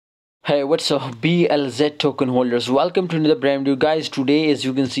Hey, what's up, BLZ token holders? Welcome to another brand new guys. Today, as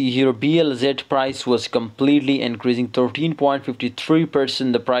you can see here, BLZ price was completely increasing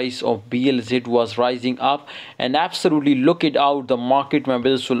 13.53%. The price of BLZ was rising up, and absolutely look it out. The market, my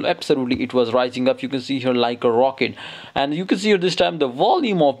brothers, so absolutely it was rising up. You can see here like a rocket, and you can see here this time the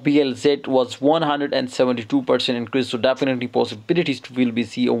volume of BLZ was 172% increase. So definitely possibilities to will be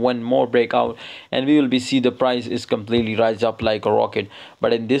see one more breakout, and we will be see the price is completely rise up like a rocket.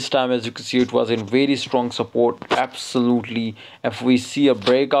 But in this time, as you can see, it was in very strong support. Absolutely, if we see a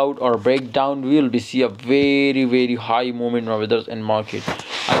breakout or breakdown, we will be see a very high movement, my brothers, in market.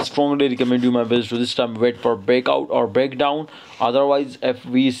 I strongly recommend you, my brothers, to this time wait for breakout or breakdown. Otherwise, if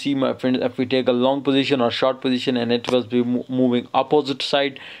we see, my friends, if we take a long position or short position and it was be moving opposite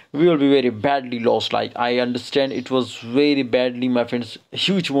side, we will be very badly lost. Like, I understand it was very badly, my friends,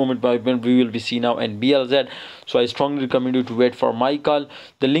 huge movement by when we will be see now in BLZ. So I strongly recommend you to wait for my call.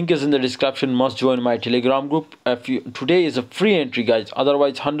 The link is in the description. Must join my Telegram group. If you today is a free entry, guys.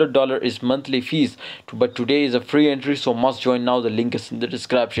 Otherwise, $100 is monthly fees. But today is a free entry, so must join now. The link is in the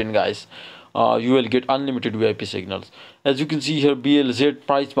description, guys. You will get unlimited VIP signals. As you can see here, BLZ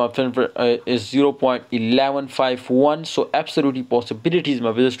price, my friend, is 0.1151. So absolutely possibilities,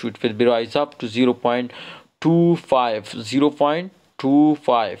 my brothers, to it will be rise up to 0.25,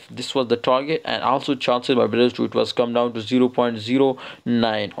 0.25. This was the target, and also chances, my brothers, to it was come down to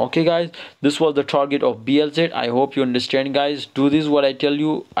 0.09. Okay, guys, this was the target of BLZ. I hope you understand, guys. Do this what I tell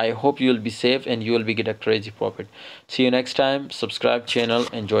you. I hope you will be safe and you will be get a crazy profit. See you next time. Subscribe channel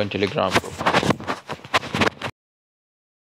and join Telegram group.